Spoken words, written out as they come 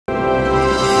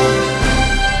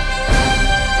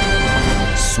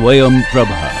Swayam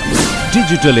Prabha.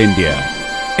 Digital India.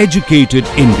 Educated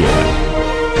India.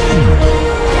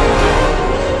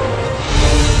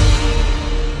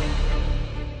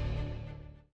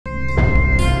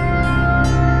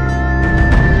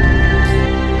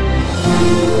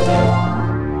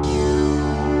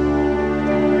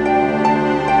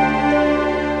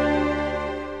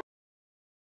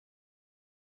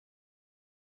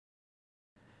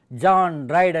 John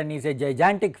Dryden is a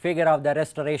gigantic figure of the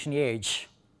Restoration age.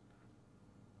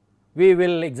 We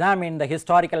will examine the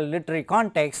historical literary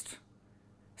context,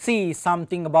 see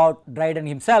something about Dryden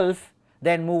himself,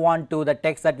 then move on to the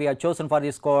text that we have chosen for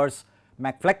this course,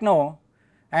 MacFlecknoe,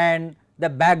 and the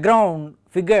background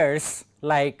figures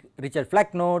like Richard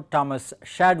Flecknoe, Thomas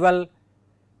Shadwell,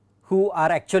 who are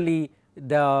actually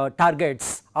the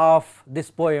targets of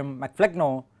this poem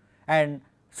MacFlecknoe, and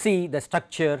see the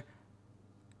structure,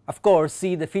 of course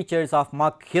see the features of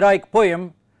mock heroic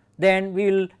poem. Then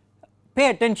we will pay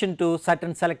attention to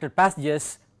certain selected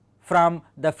passages from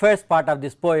the first part of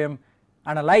this poem,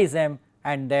 analyze them,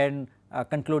 and then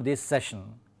conclude this session.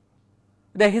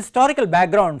 The historical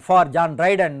background for John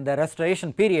Dryden, the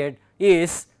Restoration period,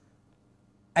 is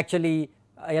actually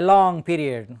a long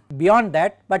period beyond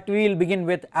that, but we will begin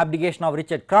with abdication of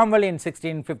Richard Cromwell in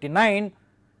 1659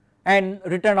 and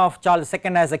return of Charles II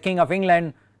as the King of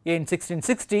England in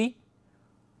 1660.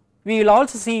 We will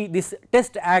also see this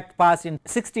Test Act passed in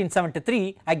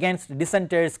 1673 against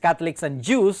dissenters, Catholics and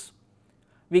Jews.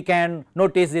 We can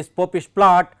notice this popish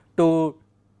plot to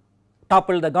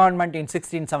topple the government in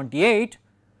 1678.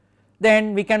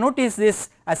 Then we can notice this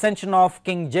ascension of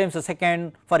King James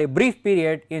II for a brief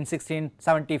period in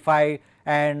 1675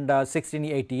 and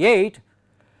 1688.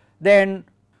 Then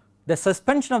the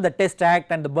suspension of the Test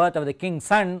Act and the birth of the King's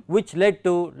son, which led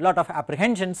to lot of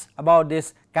apprehensions about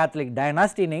this Catholic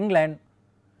dynasty in England,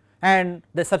 and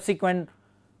the subsequent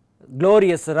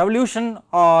glorious revolution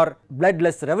or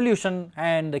bloodless revolution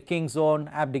and the King's own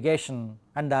abdication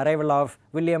and the arrival of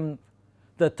William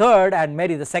III and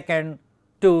Mary II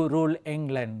to rule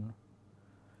England.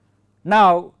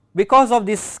 Now, because of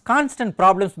these constant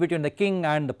problems between the king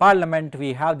and the parliament,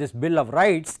 we have this Bill of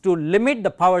Rights to limit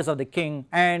the powers of the king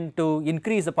and to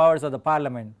increase the powers of the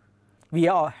parliament. We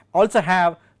also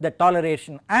have the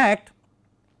Toleration Act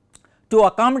to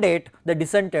accommodate the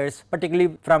dissenters,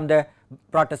 particularly from the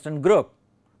Protestant group.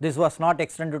 This was not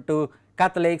extended to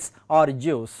Catholics or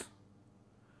Jews.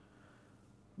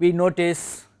 We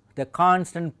notice the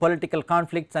constant political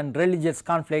conflicts and religious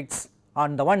conflicts.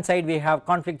 On the one side we have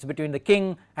conflicts between the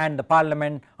king and the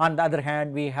parliament, on the other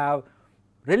hand we have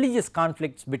religious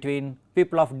conflicts between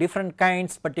people of different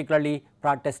kinds, particularly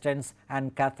Protestants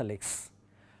and Catholics.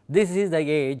 This is the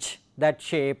age that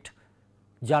shaped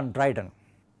John Dryden.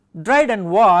 Dryden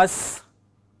was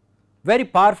very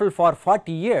powerful for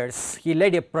 40 years. He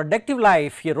led a productive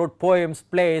life. He wrote poems,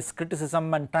 plays,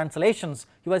 criticism and translations.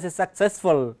 He was a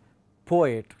successful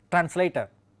poet, translator.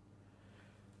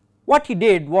 What he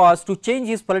did was to change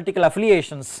his political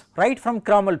affiliations right from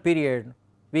Cromwell period.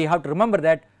 We have to remember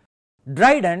that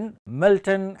Dryden,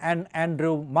 Milton and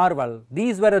Andrew Marvell,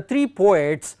 these were the three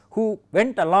poets who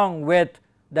went along with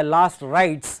the last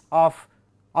rites of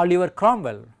Oliver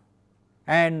Cromwell,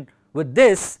 and with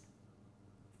this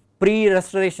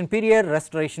pre-restoration period,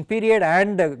 restoration period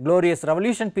and the glorious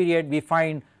revolution period, we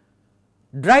find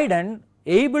Dryden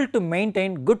able to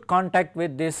maintain good contact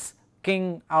with this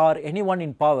king or anyone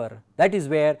in power. That is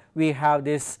where we have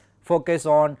this focus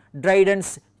on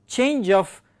Dryden's change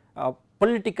of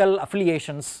political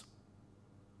affiliations.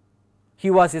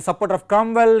 He was a supporter of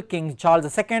Cromwell, King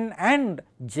Charles II and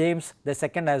James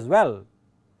II as well.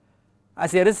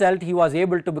 As a result, he was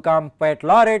able to become poet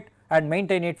laureate and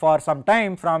maintain it for some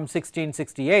time from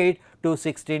 1668 to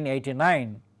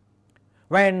 1689.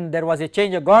 When there was a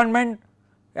change of government,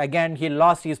 again he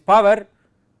lost his power,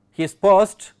 his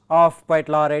post of poet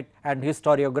laureate and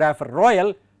historiographer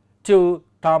royal to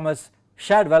Thomas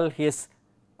Shadwell, his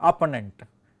opponent,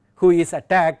 who is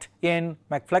attacked in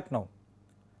MacFlecknoe.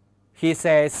 He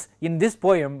says in this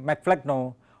poem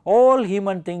MacFlecknoe, all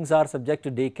human things are subject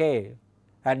to decay,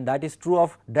 and that is true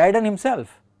of Dryden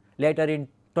himself. Later in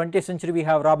 20th century we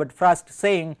have Robert Frost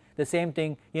saying the same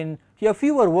thing in a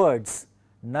fewer words: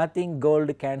 nothing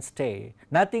gold can stay,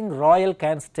 nothing royal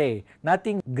can stay,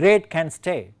 nothing great can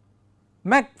stay.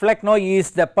 MacFlecknoe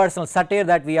is the personal satire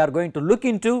that we are going to look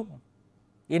into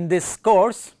in this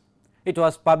course. It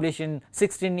was published in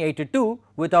 1682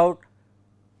 without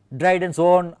Dryden's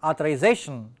own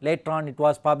authorization. Later on it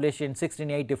was published in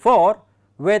 1684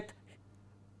 with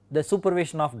the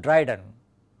supervision of Dryden.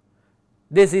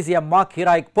 This is a mock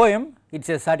heroic poem, it is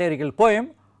a satirical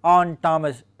poem on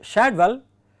Thomas Shadwell,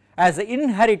 as the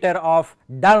inheritor of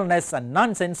dullness and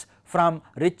nonsense from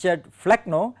Richard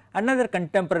Flecknoe, another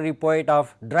contemporary poet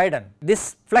of Dryden.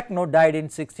 This Flecknoe died in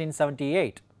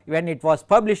 1678. When it was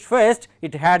published first,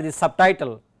 it had the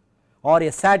subtitle, or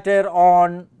a satire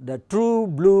on the true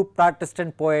blue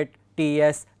Protestant poet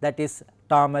T.S., that is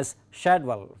Thomas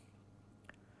Shadwell.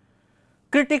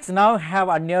 Critics now have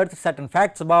unearthed certain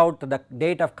facts about the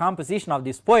date of composition of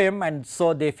this poem, and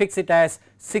so they fix it as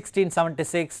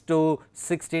 1676 to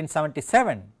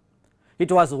 1677.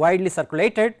 It was widely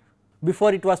circulated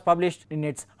before it was published in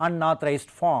its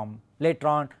unauthorized form. Later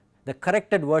on, the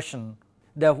corrected version,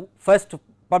 the first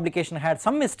publication had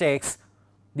some mistakes,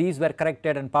 these were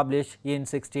corrected and published in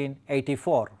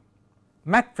 1684.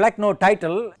 Flecknoe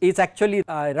title is actually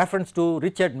a reference to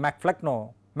Richard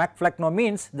Flecknoe. Flecknoe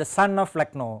means the son of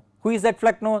Flecknoe. Who is that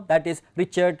Flecknoe? That is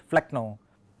Richard Flecknoe.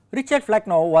 Richard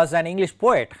Flecknoe was an English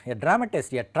poet, a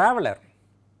dramatist, a traveller.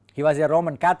 He was a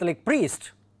Roman Catholic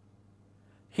priest.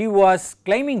 He was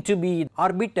claiming to be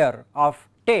arbiter of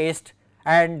taste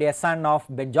and a son of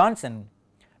Ben Jonson.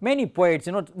 Many poets,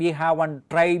 we have one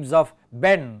Tribes of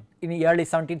Ben in the early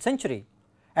 17th century,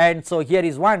 and so here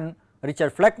is one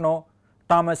Richard Flecknoe.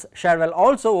 Thomas Shadwell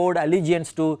also owed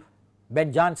allegiance to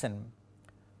Ben Jonson.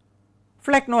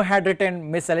 Flecknoe had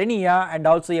written Miscellanea and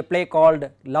also a play called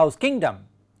Love's Kingdom.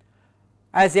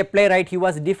 As a playwright, he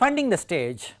was defending the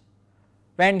stage.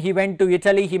 When he went to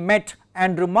Italy, he met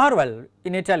Andrew Marvell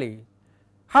in Italy.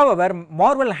 However,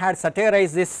 Marvell had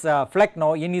satirized this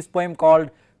Flecknoe in his poem called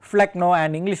Flecknoe,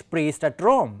 an English Priest at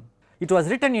Rome. It was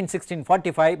written in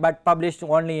 1645 but published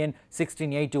only in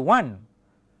 1681.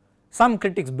 Some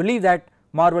critics believe that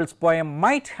Marvell's poem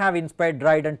might have inspired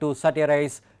Dryden to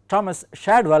satirize Thomas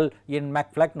Shadwell in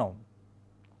Flecknoe.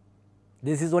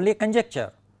 This is only a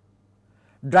conjecture.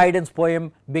 Dryden's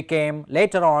poem became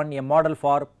later on a model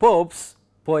for Pope's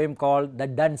poem called the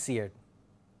Dunciad.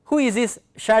 Who is this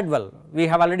Shadwell? We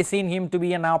have already seen him to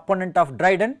be an opponent of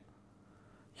Dryden.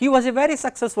 He was a very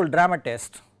successful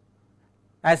dramatist.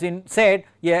 As we said,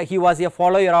 he was a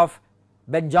follower of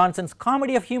Ben Jonson's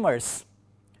Comedy of Humours.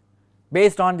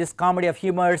 Based on this Comedy of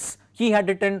Humours, he had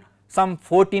written some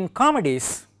 14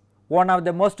 comedies. One of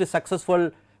the most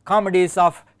successful comedies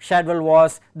of Shadwell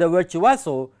was The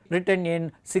Virtuoso, written in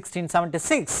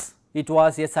 1676. It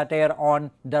was a satire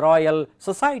on the Royal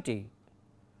Society.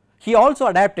 He also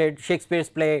adapted Shakespeare's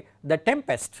play The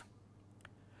Tempest.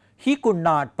 He could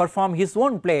not perform his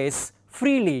own plays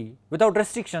freely without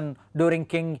restriction during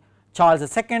King Charles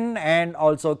II and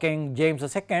also King James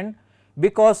II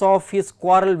because of his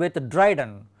quarrel with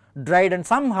Dryden. Dryden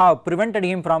somehow prevented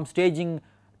him from staging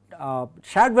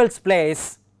Shadwell's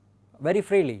plays very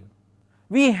freely.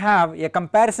 We have a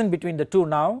comparison between the two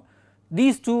now.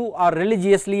 These two are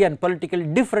religiously and politically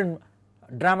different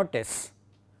dramatists.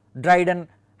 Dryden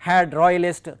had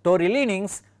royalist Tory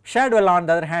leanings, Shadwell on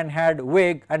the other hand had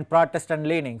Whig and Protestant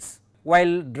leanings.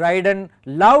 While Dryden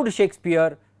loved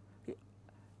Shakespeare,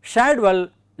 Shadwell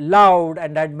loved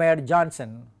and admired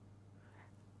Jonson.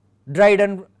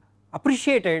 Dryden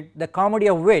appreciated the comedy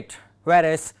of wit,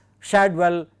 whereas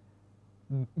Shadwell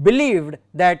believed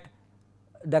that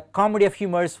the comedy of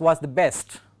humours was the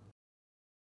best.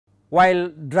 While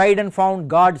Dryden found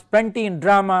God's plenty in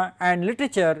drama and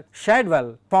literature,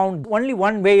 Shadwell found only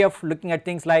one way of looking at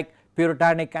things like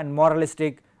puritanic and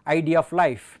moralistic idea of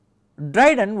life.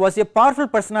 Dryden was a powerful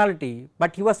personality,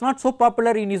 but he was not so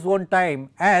popular in his own time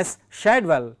as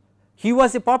Shadwell. He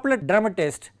was a popular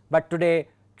dramatist, but today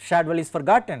Shadwell is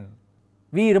forgotten.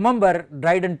 We remember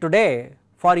Dryden today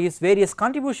for his various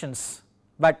contributions,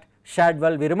 but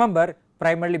Shadwell we remember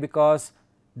primarily because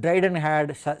Dryden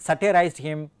had satirized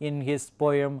him in his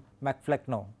poem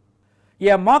Flecknoe.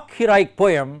 A mock heroic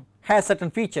poem has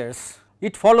certain features.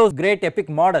 It follows great epic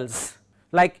models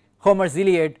like Homer's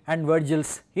Iliad and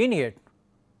Virgil's Aeneid.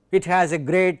 It has a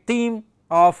great theme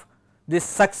of this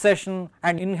succession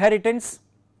and inheritance.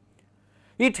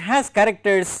 It has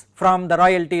characters from the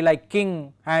royalty like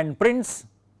king and prince.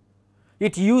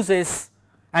 It uses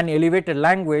an elevated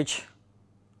language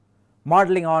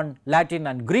modeling on Latin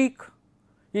and Greek.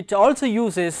 It also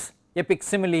uses epic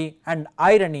simile and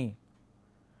irony.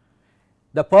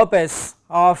 The purpose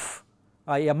of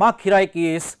a mock heroic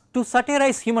is to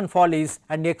satirize human follies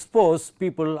and expose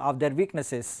people of their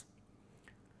weaknesses.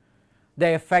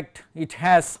 The effect it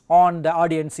has on the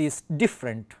audience is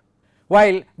different.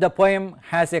 While the poem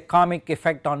has a comic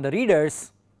effect on the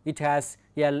readers, it has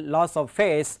a loss of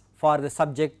face for the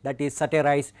subject that is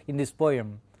satirized in this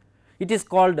poem. It is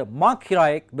called mock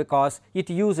heroic because it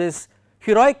uses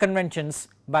heroic conventions,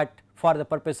 but for the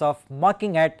purpose of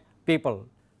mocking at people.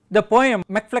 The poem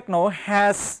Flecknoe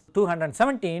has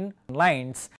 217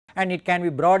 lines and it can be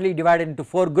broadly divided into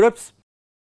 4 groups.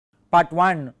 Part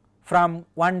 1 from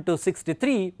 1 to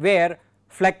 63, where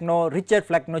Richard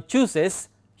Flecknoe chooses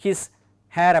his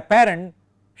heir apparent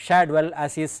Shadwell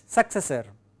as his successor,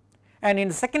 and in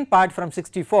the second part from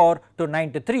 64 to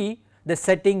 93 the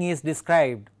setting is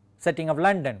described, setting of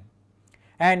London,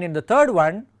 and in the third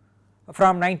one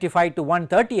from 95 to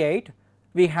 138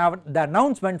 we have the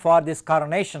announcement for this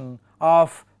coronation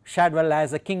of Shadwell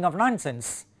as a king of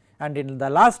nonsense, and in the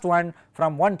last one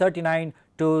from 139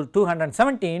 to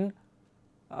 217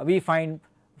 we find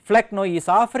Flecknoe is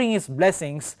offering his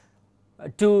blessings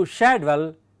to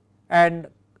Shadwell and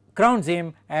crowns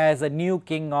him as a new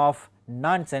king of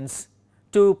nonsense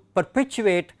to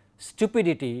perpetuate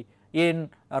stupidity in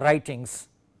writings.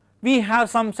 We have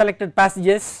some selected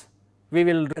passages, we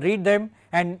will read them,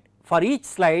 and for each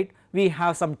slide we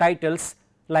have some titles,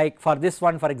 like for this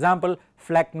one for example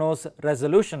Flecknoe's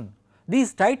resolution.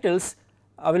 These titles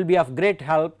will be of great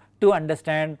help to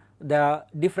understand the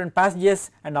different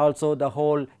passages and also the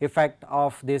whole effect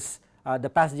of this the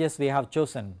passages we have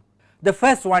chosen. The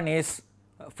first one is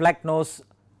Flecknoe's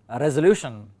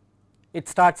resolution. It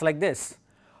starts like this: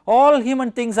 all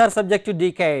human things are subject to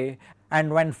decay,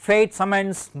 and when fate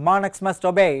summons monarchs must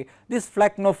obey. This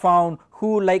Flecknoe found,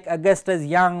 who like Augustus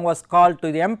young was called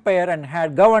to the empire and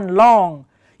had governed long,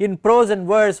 in prose and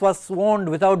verse was owned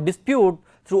without dispute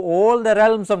through all the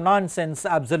realms of nonsense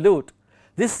absolute.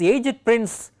 This aged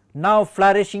prince now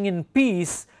flourishing in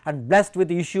peace and blessed with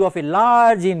the issue of a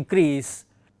large increase.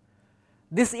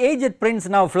 This aged prince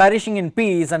now flourishing in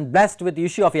peace and blessed with the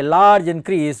issue of a large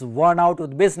increase, worn out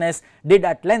with business, did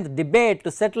at length debate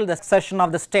to settle the succession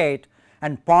of the state,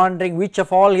 and pondering which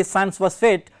of all his sons was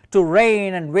fit to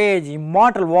reign and wage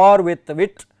immortal war with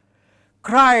wit,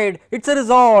 cried, "It's a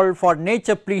resolve, for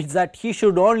nature pleads that he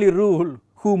should only rule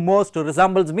who most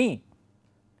resembles me."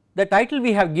 The title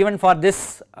we have given for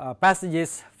this passage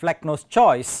is Flecknoe's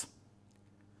choice.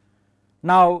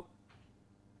 Now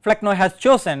Flecknoe has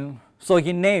chosen, so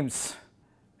he names: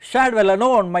 Shadwell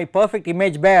alone my perfect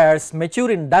image bears,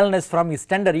 mature in dullness from his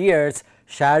tender years.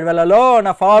 Shadwell alone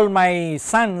of all my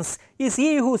sons is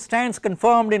he who stands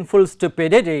confirmed in full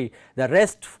stupidity. The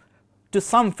rest to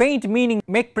some faint meaning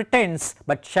make pretence,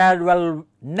 but Shadwell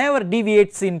never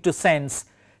deviates into sense.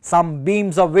 Some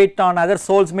beams of wit on other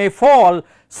souls may fall,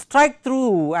 strike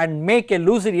through and make a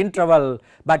lucid interval,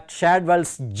 but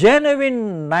Shadwell's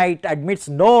genuine night admits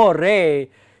no ray.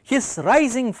 His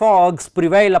rising fogs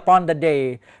prevail upon the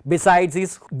day, besides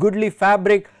his goodly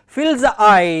fabric fills the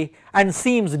eye and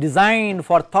seems designed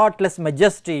for thoughtless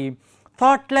majesty,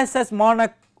 thoughtless as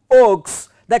monarch oaks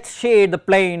that shade the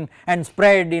plain and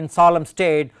spread in solemn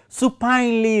state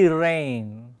supinely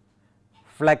reign.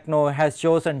 Flecknoe has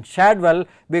chosen Shadwell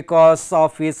because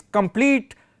of his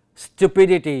complete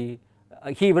stupidity.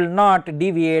 He will not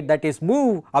deviate, that is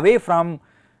move away from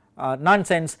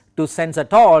nonsense to sense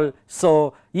at all.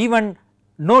 So even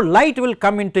no light will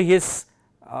come into his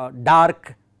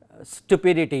dark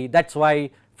stupidity. That is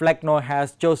why Flecknoe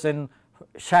has chosen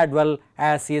Shadwell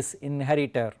as his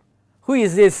inheritor. Who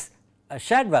is this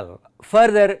Shadwell?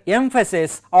 Further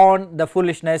emphasis on the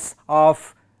foolishness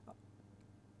of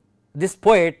this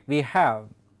poet we have.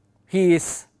 He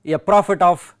is a prophet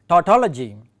of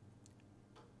tautology.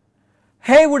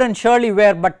 Haywood and Shirley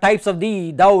were but types of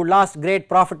thee, thou last great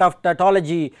prophet of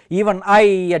tautology. Even I,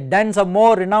 a dunce of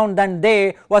more renown than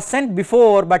they, was sent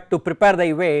before but to prepare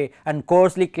thy way, and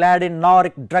coarsely clad in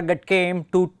Noric drugget came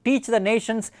to teach the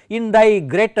nations in thy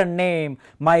greater name.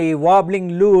 My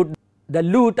wobbling lute, the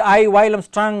lute I whilom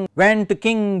strung, when to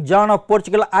King John of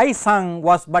Portugal I sung,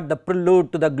 was but the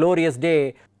prelude to the glorious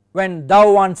day, when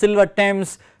thou on silver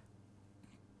Thames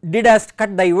didst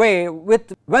cut thy way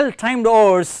with well timed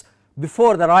oars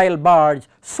before the royal barge,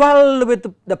 swelled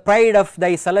with the pride of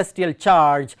thy celestial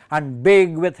charge, and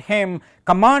big with him,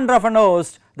 commander of an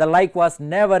host, the like was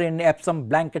never in Epsom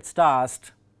blankets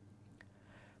tossed.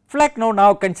 Flecknoe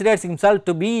now considers himself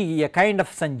to be a kind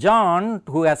of St. John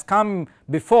who has come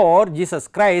before Jesus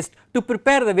Christ to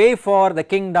prepare the way for the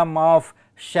kingdom of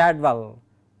Shadwell.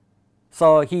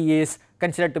 So he is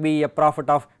considered to be a prophet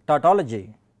of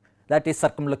tautology, that is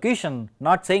circumlocution,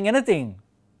 not saying anything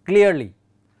clearly.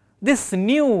 This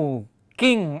new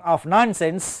king of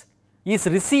nonsense is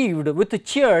received with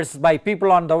cheers by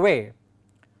people on the way.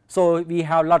 So we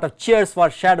have lot of cheers for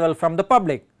Shadwell from the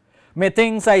public.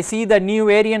 Methinks I see the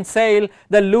new Aryan sail,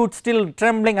 the lute still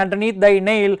trembling underneath thy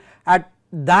nail. At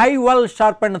thy well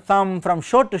sharpened thumb from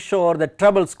shore to shore, the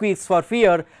treble squeaks for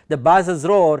fear, the basses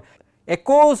roar.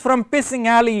 Echoes from pissing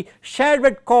alley,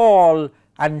 Shadwell call,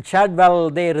 and Shadwell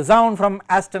they resound from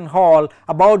Aston Hall.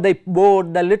 About thy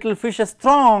board the little fishes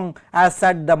throng, as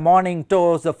at the morning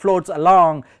toast the floats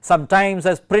along. Sometimes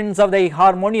as prince of thy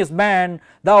harmonious band,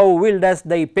 thou wieldest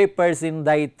thy papers in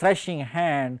thy threshing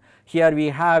hand. Here we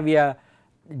have a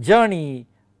journey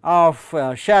of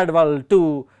Shadwell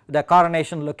to the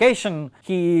coronation location.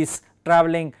 He is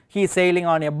travelling, he is sailing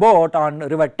on a boat on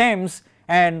river Thames,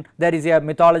 and there is a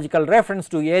mythological reference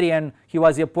to Arion. He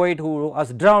was a poet who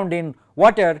was drowned in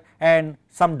water and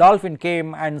some dolphin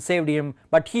came and saved him,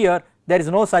 but here there is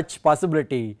no such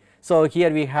possibility. So,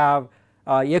 here we have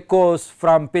echoes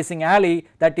from Pissing Alley,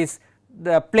 that is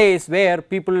the place where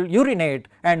people urinate,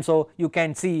 and so you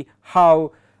can see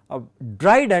how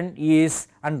Dryden is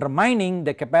undermining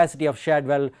the capacity of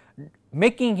Shadwell,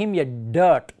 making him a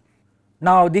dirt.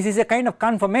 Now, this is a kind of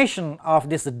confirmation of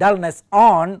this dullness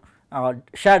on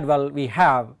Shadwell. We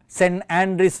have St.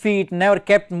 Andrew's feet never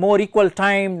kept more equal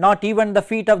time, not even the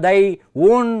feet of thy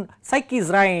own Psyche's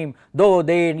rhyme, though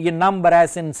they in number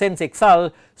as in sense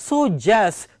excel, so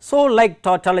just, so like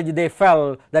tautology they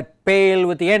fell, that pale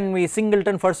with envy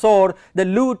Singleton foresore the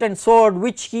lute and sword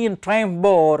which he in triumph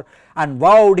bore, and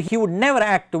vowed he would never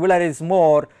act Villeris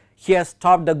more. He has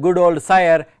stopped the good old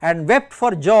sire and wept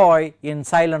for joy in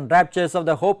silent raptures of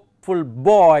the hopeful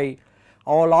boy.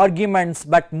 All arguments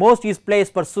but most his place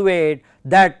persuade,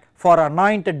 that for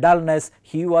anointed dullness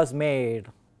he was made.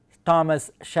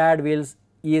 Thomas Shadwell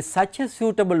is such a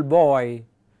suitable boy,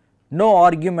 no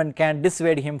argument can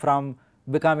dissuade him from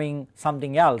becoming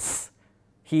something else.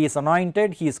 He is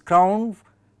anointed, he is crowned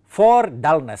for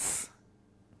dullness.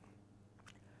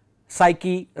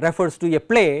 Psyche refers to a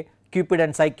play, Cupid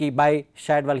and Psyche, by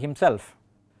Shadwell himself.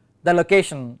 The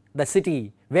location, the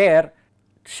city where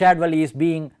Shadwell is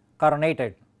being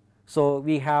coronated. So,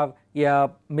 we have a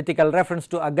mythical reference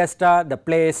to Augusta, the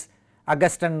place,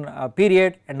 Augustan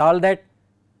period and all that.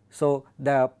 So,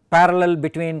 the parallel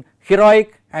between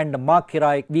heroic and mock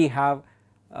heroic we have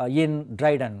in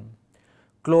Dryden.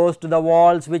 Close to the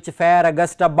walls which fair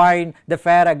Augusta bind, the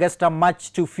fair Augusta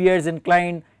much to fears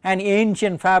inclined, an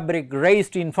ancient fabric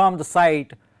raised to inform the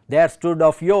sight, there stood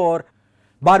of yore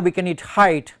Barbicanate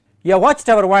height, a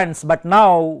watchtower once, but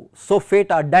now so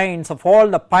fate ordains, of all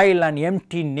the pile an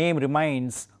empty name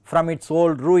remains. From its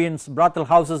old ruins brothel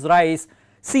houses rise,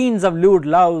 scenes of lewd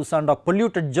loves and of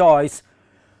polluted joys,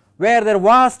 where their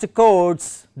vast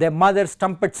courts their mothers'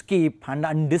 trumpets keep, and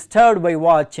undisturbed by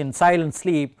watch in silent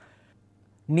sleep.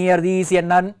 Near these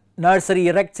a nursery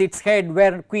erects its head,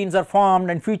 where queens are formed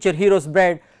and future heroes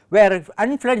bred, where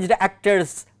unfledged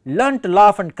actors learn to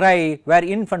laugh and cry, where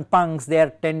infant punks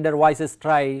their tender voices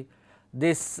try.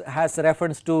 This has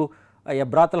reference to a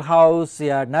brothel house,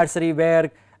 a nursery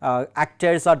where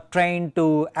actors are trained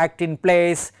to act in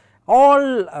plays,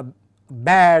 all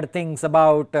bad things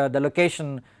about the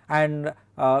location, and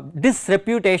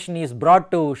disreputation is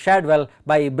brought to Shadwell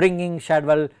by bringing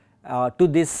Shadwell to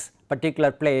this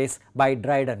particular place by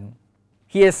Dryden.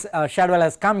 Shadwell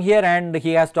has come here and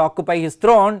he has to occupy his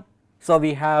throne. So,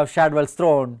 we have Shadwell's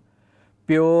throne.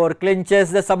 Pure clinches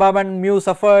the suburban muse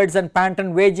affords, and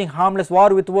Panton waging harmless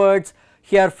war with words.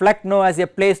 Here Flecknoe as a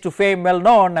place to fame well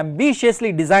known,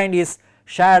 ambitiously designed is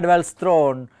Shadwell's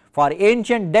throne. For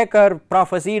ancient Decker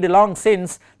prophesied long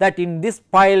since, that in this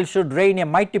pile should reign a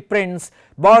mighty prince,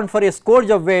 born for a scourge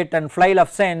of wit and flail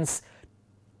of sense,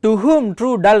 to whom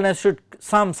true dullness should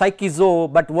some Psyche owe,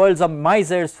 but worlds of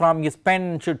misers from his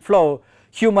pen should flow.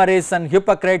 Humorists and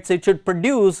hypocrites it should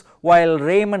produce, while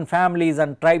Raymond families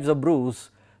and tribes of Bruce.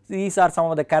 These are some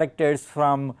of the characters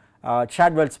from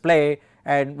Shadwell's play,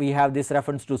 and we have this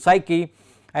reference to Psyche,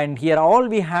 and here all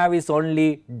we have is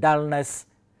only dullness,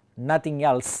 nothing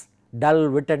else, dull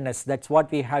wittedness, that is what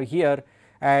we have here.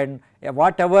 And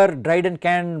whatever Dryden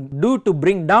can do to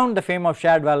bring down the fame of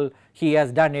Shadwell, he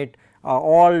has done it.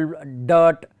 All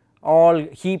dirt, all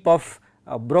heap of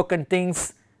broken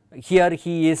things, here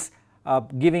he is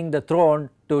giving the throne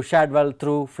to Shadwell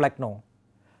through Flecknoe.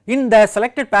 In the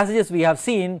selected passages we have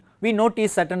seen, we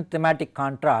notice certain thematic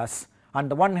contrasts. On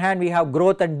the one hand we have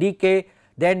growth and decay,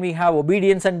 then we have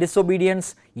obedience and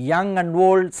disobedience, young and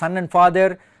old, son and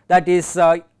father, that is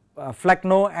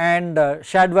Flecknoe and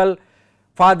Shadwell,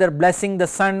 father blessing the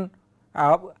son,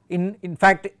 in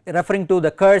fact referring to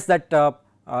the curse that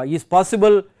is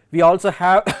possible. We also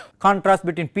have contrast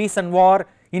between peace and war,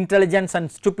 intelligence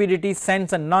and stupidity,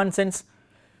 sense and nonsense,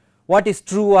 what is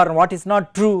true or what is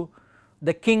not true,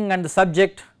 the king and the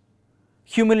subject,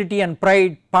 humility and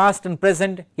pride, past and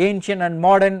present, ancient and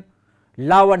modern,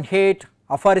 love and hate,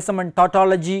 aphorism and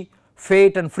tautology,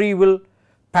 fate and free will,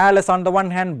 palace on the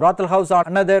one hand, brothel house on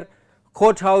another,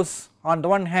 courthouse on the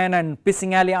one hand and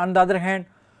pissing alley on the other hand.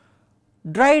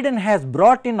 Dryden has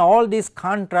brought in all these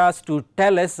contrasts to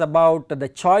tell us about the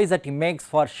choice that he makes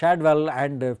for Shadwell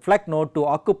and Flecknoe to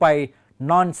occupy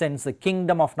nonsense, the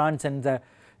kingdom of nonsense,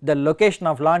 the location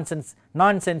of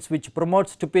nonsense which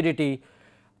promotes stupidity.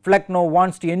 Flecknoe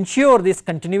wants to ensure this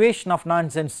continuation of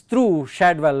nonsense through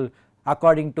Shadwell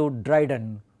according to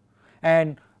Dryden,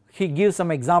 and he gives some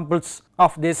examples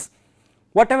of this.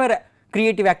 Whatever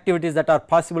creative activities that are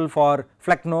possible for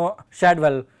Flecknoe,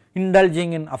 Shadwell,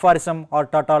 indulging in aphorism or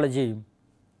tautology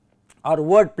or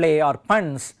wordplay or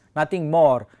puns, nothing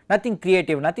more, nothing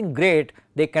creative, nothing great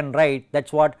they can write, that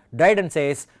is what Dryden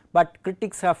says. But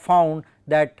critics have found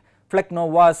that Flecknoe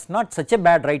was not such a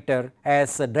bad writer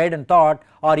as Dryden thought,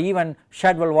 or even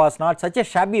Shadwell was not such a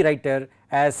shabby writer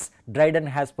as Dryden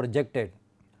has projected.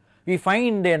 We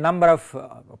find a number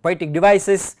of poetic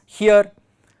devices here.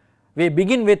 We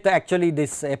begin with actually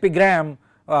this epigram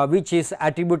which is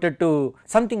attributed to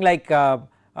something like a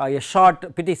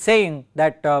short pithy saying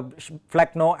that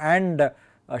Flecknoe and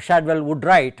Shadwell would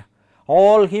write.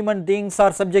 All human things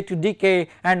are subject to decay,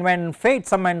 and when fate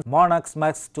summons, monarchs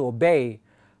must obey.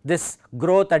 This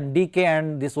growth and decay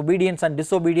and this obedience and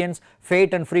disobedience,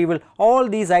 fate and free will, all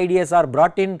these ideas are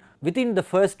brought in within the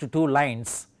first two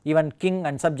lines. Even king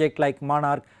and subject like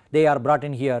monarch, they are brought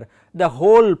in here. The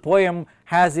whole poem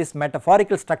has this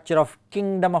metaphorical structure of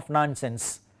kingdom of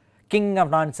nonsense, king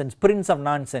of nonsense, prince of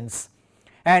nonsense,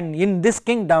 and in this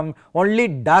kingdom only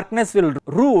darkness will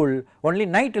rule, only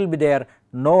night will be there,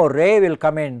 no ray will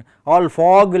come in, all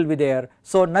fog will be there,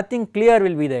 so nothing clear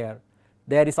will be there.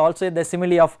 There is also the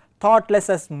simile of thoughtless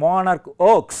as monarch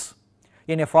oaks.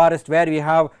 In a forest where we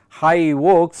have high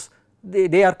oaks,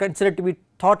 they are considered to be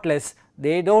thoughtless,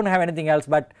 they do not have anything else,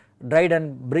 but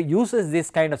Dryden uses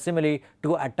this kind of simile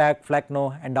to attack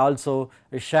Flecknoe and also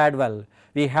Shadwell.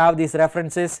 We have these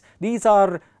references, these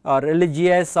are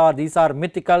religious or these are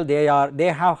mythical, they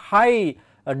have high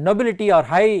nobility or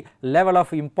high level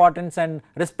of importance and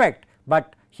respect,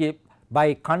 but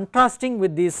by contrasting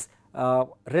with these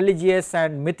religious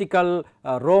and mythical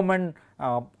Roman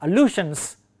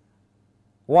allusions,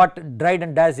 what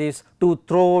Dryden does is to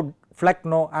throw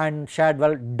Flecknoe and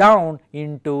Shadwell down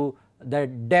into the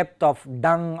depth of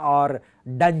dung or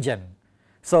dungeon.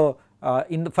 So,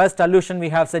 in the first allusion we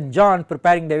have St. John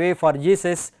preparing the way for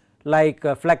Jesus, like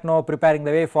Flecknoe preparing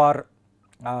the way for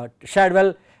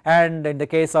Shadwell, and in the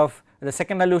case of the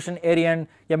second allusion Arion,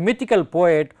 a mythical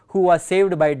poet who was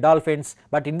saved by dolphins,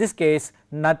 but in this case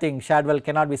nothing, Shadwell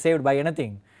cannot be saved by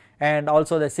anything. And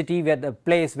also the city where the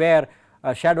place where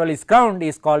Shadwell is crowned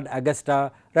is called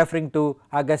Augusta, referring to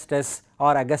Augustus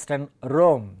or Augustan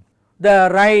Rome.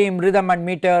 The rhyme, rhythm and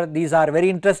meter, these are very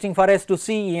interesting for us to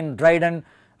see in Dryden.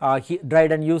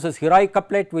 Dryden uses heroic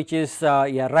couplet, which is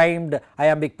a rhymed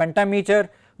iambic pentameter.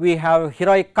 We have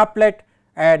heroic couplet,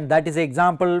 and that is the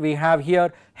example we have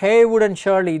here. Haywood and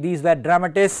Shirley, these were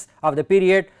dramatists of the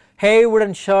period. Haywood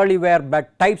and Shirley were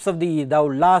but types of thee,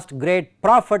 thou last great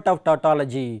prophet of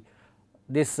tautology.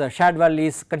 This Shadwell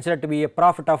is considered to be a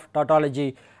prophet of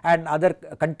tautology, and other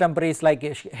contemporaries like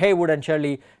Haywood and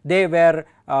Shirley, they were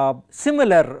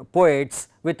similar poets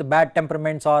with bad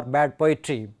temperaments or bad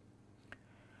poetry.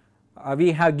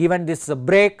 We have given this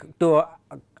break to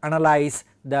analyze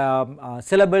the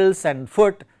syllables and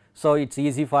foot, so it is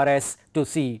easy for us to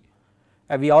see.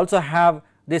 We also have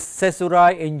this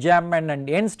caesura, enjambment and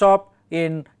end stop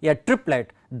in a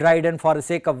triplet. Dryden, for the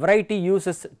sake of variety,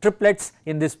 uses triplets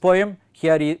in this poem.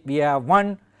 Here we have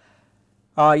one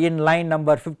in line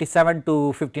number 57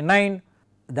 to 59,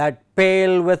 that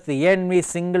pale with the envy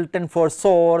Singleton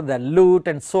foresore the lute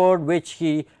and sword which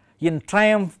he in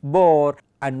triumph bore,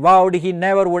 and vowed he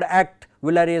never would act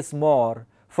valorous more.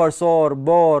 Forsore,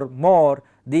 bore, more,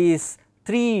 these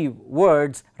three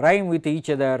words rhyme with each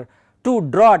other to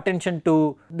draw attention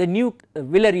to the new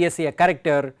Valerius, a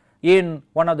character in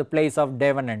one of the plays of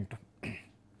Davenant,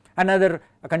 another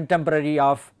contemporary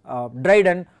of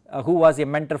Dryden, who was a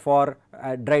mentor for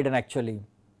Dryden actually.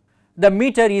 The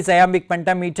meter is iambic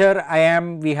pentameter.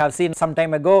 Iamb we have seen some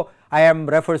time ago,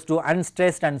 iamb refers to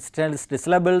unstressed and stressed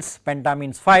syllables, penta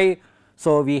means 5.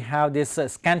 So, we have this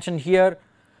scansion here.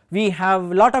 We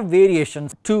have lot of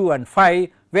variations 2 and 5,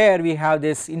 where we have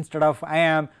this instead of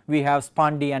iamb we have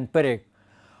spondy and pyrrhic.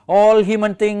 All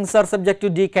human things are subject to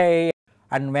decay,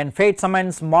 and when fate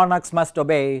summons monarchs must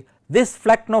obey. This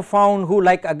Flecknoe found, who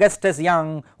like Augustus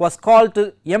young was called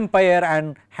to empire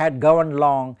and had governed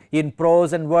long, in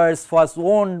prose and verse was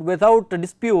owned without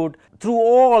dispute through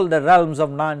all the realms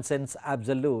of nonsense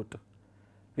absolute.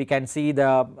 We can see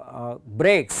the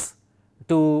breaks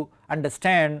to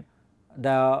understand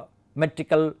the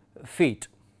metrical feat.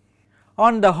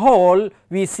 On the whole,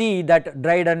 we see that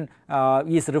Dryden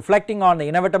is reflecting on the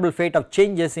inevitable fate of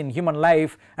changes in human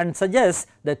life and suggests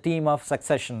the theme of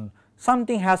succession.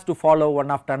 Something has to follow one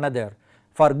after another,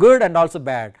 for good and also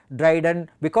bad.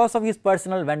 Dryden, because of his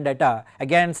personal vendetta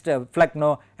against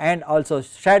Flecknoe and also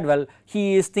Shadwell,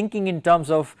 he is thinking in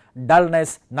terms of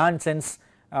dullness, nonsense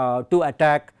to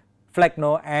attack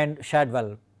Flecknoe and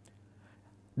Shadwell.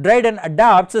 Dryden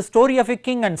adapts the story of a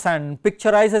king and son,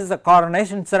 picturizes the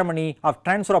coronation ceremony of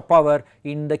transfer of power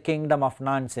in the kingdom of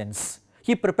nonsense.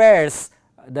 He prepares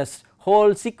this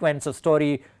whole sequence of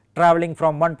story travelling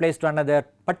from one place to another,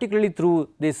 particularly through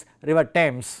this river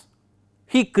Thames.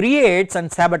 He creates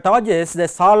and sabotages the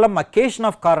solemn occasion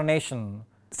of coronation,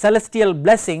 celestial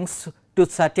blessings to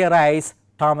satirize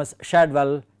Thomas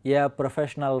Shadwell, a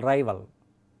professional rival.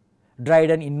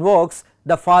 Dryden invokes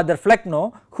the father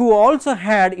Flecknoe, who also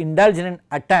had indulged in an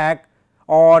attack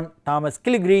on Thomas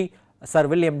Killigrew, Sir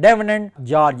William Davenant,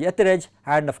 George Etheredge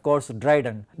and of course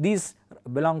Dryden. These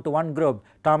belong to one group.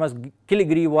 Thomas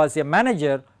Killigrew was a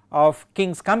manager of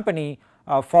King's Company.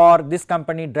 For this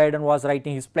company, Dryden was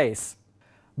writing his plays.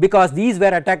 Because these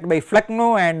were attacked by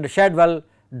Flecknoe and Shadwell,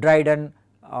 Dryden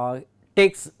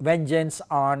takes vengeance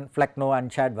on Flecknoe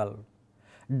and Shadwell.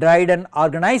 Dryden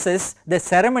organizes the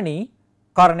ceremony,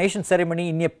 coronation ceremony,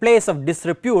 in a place of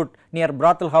disrepute near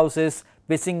brothel houses,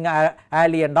 pissing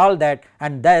alley and all that,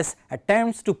 and thus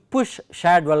attempts to push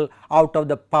Shadwell out of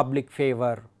the public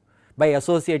favour by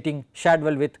associating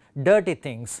Shadwell with dirty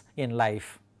things in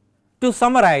life. To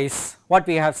summarize what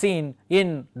we have seen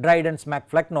in Dryden's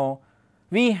Mac Flecknoe,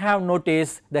 we have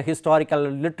noticed the historical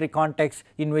literary context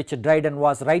in which Dryden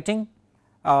was writing.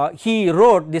 He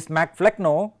wrote this Mac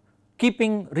Flecknoe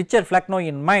keeping Richard Flecknoe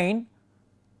in mind,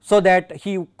 so that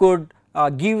he could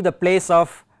give the place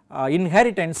of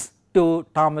inheritance to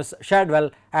Thomas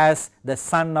Shadwell as the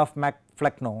son of Mac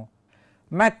Flecknoe.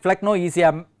 Mac Flecknoe is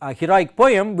a heroic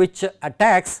poem which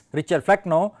attacks Richard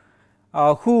Flecknoe,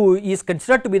 who is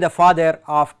considered to be the father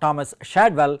of Thomas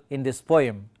Shadwell in this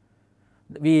poem.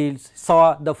 We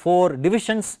saw the 4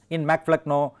 divisions in Mac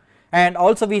Flecknoe, and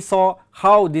also we saw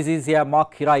how this is a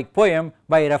mock heroic poem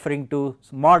by referring to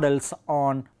models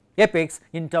on epics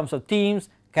in terms of themes,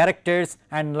 characters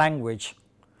and language.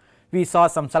 We saw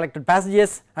some selected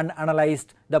passages and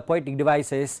analyzed the poetic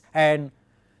devices and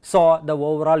saw the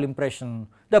overall impression.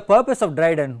 The purpose of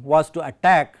Dryden was to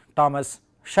attack Thomas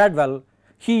Shadwell.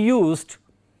 He used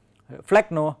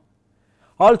Flecknoe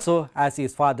also as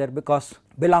his father because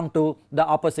belonged to the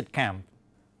opposite camp.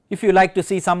 If you like to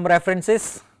see some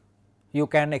references, you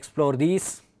can explore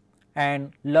these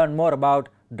and learn more about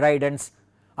Dryden's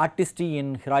artistry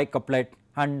in heroic couplet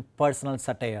and personal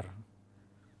satire.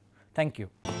 Thank you.